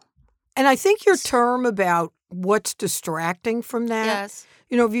people. And I think your term about what's distracting from that, yes.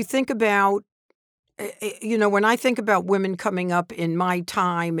 If you think about, when I think about women coming up in my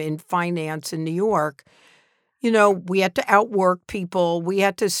time in finance in New York, we had to outwork people. We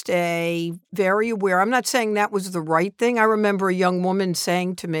had to stay very aware. I'm not saying that was the right thing. I remember a young woman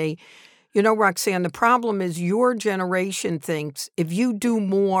saying to me, Roxanne, the problem is your generation thinks if you do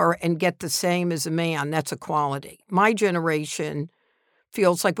more and get the same as a man, that's equality. My generation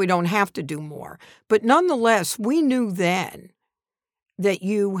feels like we don't have to do more. But nonetheless, we knew then that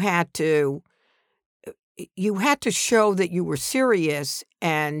you had to show that you were serious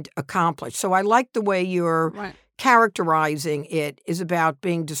and accomplished. So I like the way you're characterizing it is about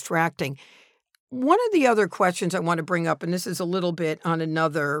being distracting. One of the other questions I want to bring up, and this is a little bit on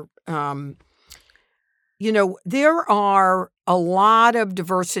another, there are a lot of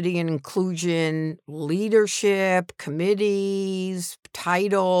diversity and inclusion, leadership, committees,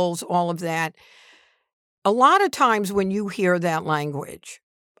 titles, all of that. A lot of times when you hear that language,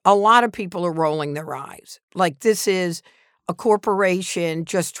 a lot of people are rolling their eyes. Like this is a corporation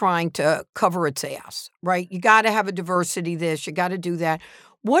just trying to cover its ass, right? You got to have a diversity this, you got to do that.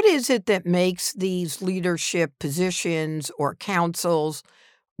 What is it that makes these leadership positions or councils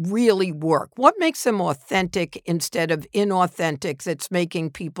really work? What makes them authentic instead of inauthentic that's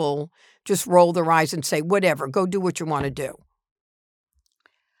making people just roll their eyes and say, whatever, go do what you want to do?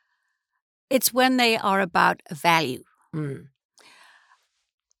 It's when they are about value.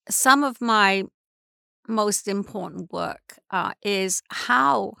 Some of my most important work is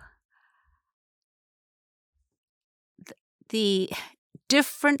how the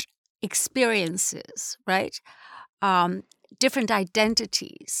different experiences, right, different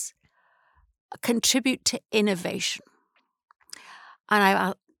identities contribute to innovation.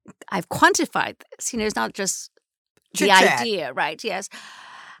 And I've quantified this. It's not just the idea, right? Yes.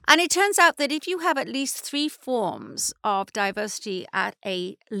 And it turns out that if you have at least 3 forms of diversity at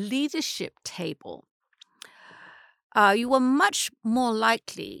a leadership table, you are much more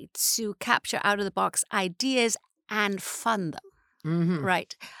likely to capture out-of-the-box ideas and fund them,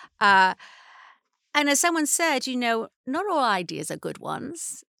 right? And as someone said, not all ideas are good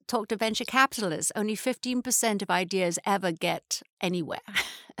ones. Talk to venture capitalists. Only 15% of ideas ever get anywhere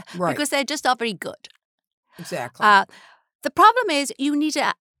because they're just not very good. Exactly. The problem is you need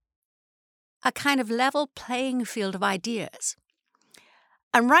a kind of level playing field of ideas.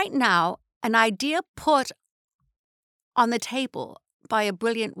 And right now, an idea put on the table by a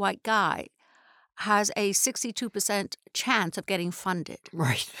brilliant white guy has a 62% chance of getting funded.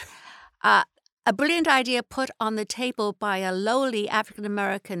 Right. A brilliant idea put on the table by a lowly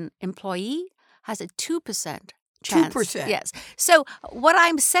African-American employee has a 2% chance. 2%? Yes. So what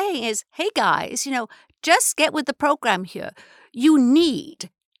I'm saying is, hey guys, just get with the program here. You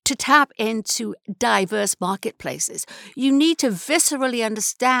need to tap into diverse marketplaces. You need to viscerally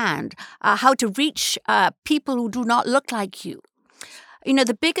understand how to reach people who do not look like you.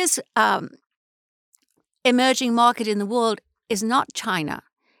 The biggest emerging market in the world is not China,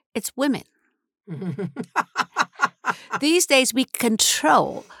 it's women. These days, we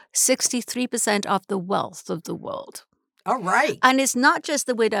control 63% of the wealth of the world. All right. And it's not just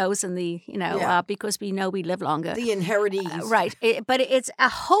the widows and the, because we know we live longer. The inheritees. Right. But it's a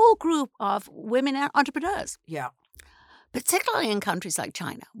whole group of women entrepreneurs. Yeah. Particularly in countries like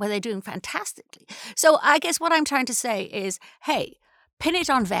China, where they're doing fantastically. So I guess what I'm trying to say is, hey, pin it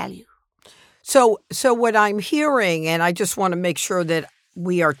on value. So what I'm hearing, and I just want to make sure that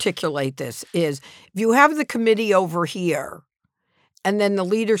we articulate this, is if you have the committee over here and then the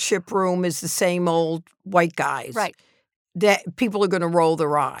leadership room is the same old white guys, right, that people are going to roll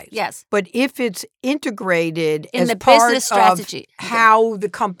their eyes. Yes. But if it's integrated in as the part business strategy, of how the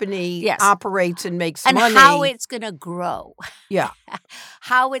company operates and makes and money. And how it's going to grow. Yeah.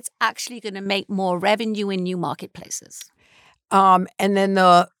 How it's actually going to make more revenue in new marketplaces. And then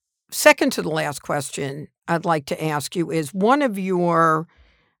the second to the last question I'd like to ask you is, one of your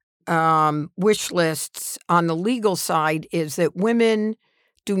wish lists on the legal side is that women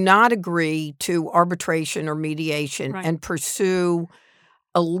do not agree to arbitration or mediation and pursue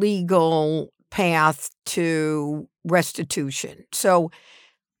a legal path to restitution. So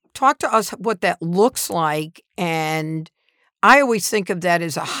talk to us what that looks like. And I always think of that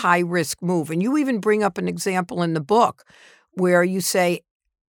as a high-risk move. And you even bring up an example in the book where you say,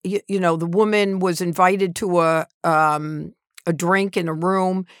 the woman was invited to a drink in a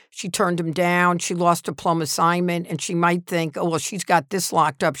room. She turned him down. She lost a plum assignment, and she might think, oh, well, she's got this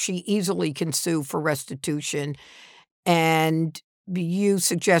locked up. She easily can sue for restitution. And you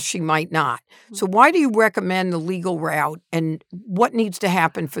suggest she might not. So why do you recommend the legal route, and what needs to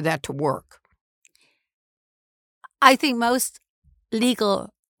happen for that to work? I think most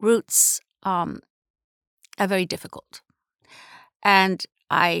legal routes are very difficult. And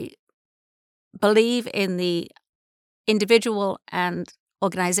I believe in the individual and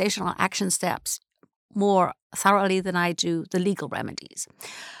organizational action steps more thoroughly than I do the legal remedies.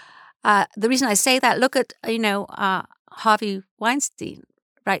 The reason I say that, look at, Harvey Weinstein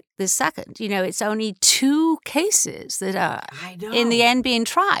right this second. It's only 2 cases that are in the end being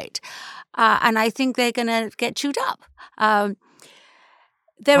tried. And I think they're going to get chewed up.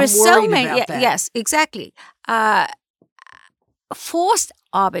 There are so many. Yes, exactly. Forced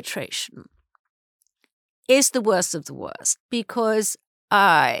arbitration is the worst of the worst because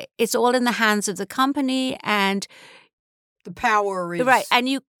it's all in the hands of the company and the power is right, and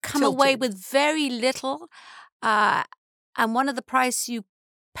you come tilted. away with very little. And one of the prices you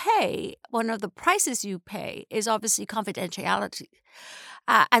pay is obviously confidentiality.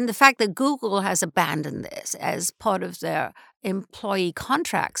 And the fact that Google has abandoned this as part of their employee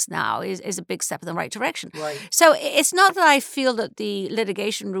contracts now is a big step in the right direction. Right. So it's not that I feel that the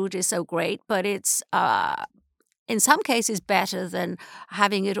litigation route is so great, but it's in some cases better than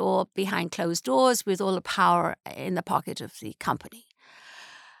having it all behind closed doors with all the power in the pocket of the company.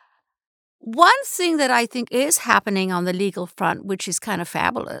 One thing that I think is happening on the legal front, which is kind of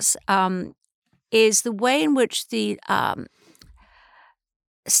fabulous, is the way in which the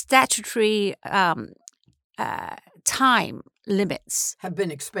statutory time limits have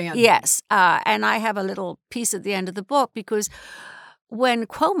been expanded. Yes. And I have a little piece at the end of the book because when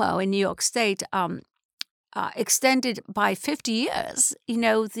Cuomo in New York State extended by 50 years,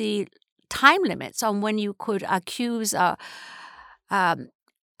 the time limits on when you could accuse a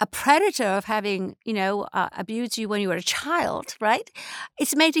predator of having, abused you when you were a child, right?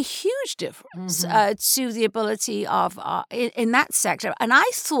 It's made a huge difference to the ability of in that sector. And I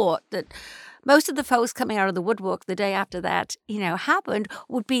thought that most of the folks coming out of the woodwork the day after that, happened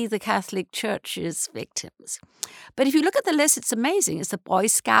would be the Catholic Church's victims. But if you look at the list, it's amazing. It's the Boy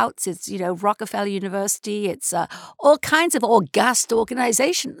Scouts, it's, Rockefeller University, it's all kinds of august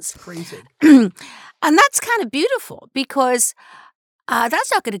organizations. Crazy. And that's kind of beautiful because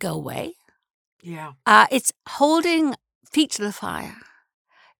that's not going to go away. Yeah. It's holding feet to the fire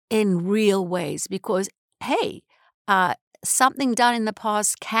in real ways because, hey, something done in the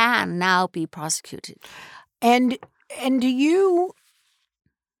past can now be prosecuted. And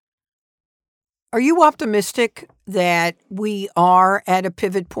are you optimistic that we are at a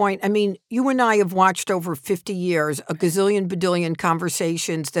pivot point? I mean, you and I have watched over 50 years, a gazillion, badillion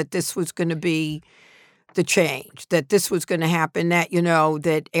conversations that this was going to be the change, that this was going to happen, that,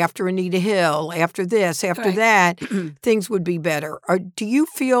 that after Anita Hill, after this, after that, things would be better. Do you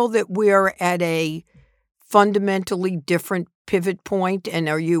feel that we're at a fundamentally different pivot point, and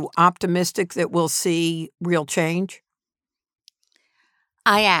are you optimistic that we'll see real change?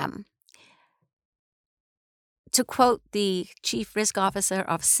 I am. To quote the chief risk officer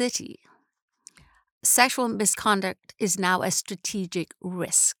of Citi, sexual misconduct is now a strategic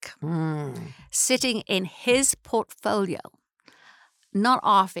risk sitting in his portfolio, not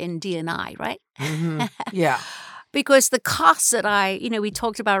off in D&I, right? Mm-hmm. Yeah. Because the costs that we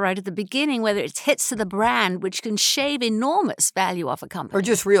talked about right at the beginning, whether it's hits to the brand, which can shave enormous value off a company. Or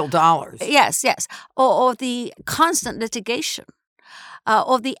just real dollars. Yes. Or the constant litigation.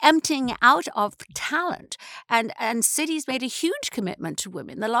 Or the emptying out of talent. And cities made a huge commitment to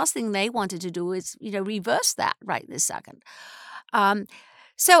women. The last thing they wanted to do is, reverse that right this second.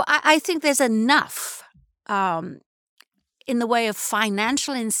 So I think there's enough in the way of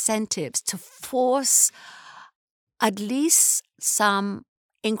financial incentives to force at least some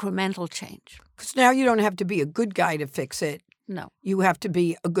incremental change. Because now you don't have to be a good guy to fix it. No. You have to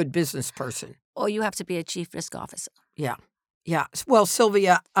be a good business person. Or you have to be a chief risk officer. Yeah. Well,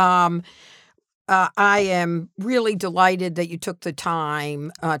 Sylvia, I am really delighted that you took the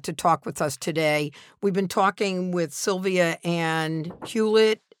time to talk with us today. We've been talking with Sylvia Ann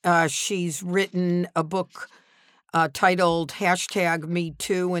Hewlett. She's written a book titled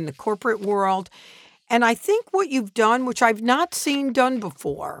 #MeToo in the Corporate World. And I think what you've done, which I've not seen done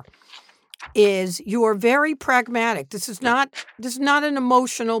before, is you are very pragmatic. This is not an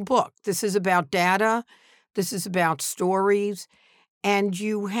emotional book. This is about data. This is about stories, and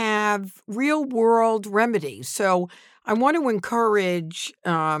you have real-world remedies. So I want to encourage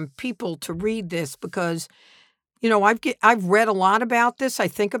people to read this because, I've read a lot about this. I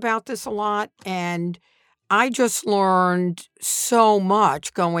think about this a lot, and I just learned so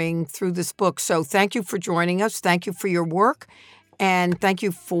much going through this book. So thank you for joining us. Thank you for your work, and thank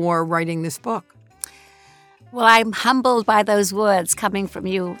you for writing this book. Well, I'm humbled by those words coming from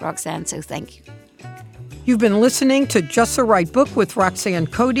you, Roxanne, so thank you. You've been listening to Just the Right Book with Roxanne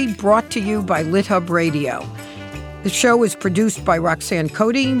Coady, brought to you by LitHub Radio. The show is produced by Roxanne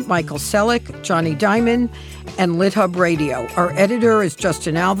Coady, Michael Selleck, Johnny Diamond, and LitHub Radio. Our editor is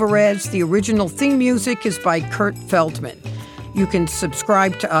Justin Alvarez. The original theme music is by Kurt Feldman. You can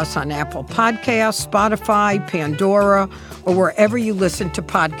subscribe to us on Apple Podcasts, Spotify, Pandora, or wherever you listen to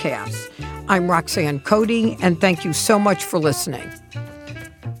podcasts. I'm Roxanne Coady, and thank you so much for listening.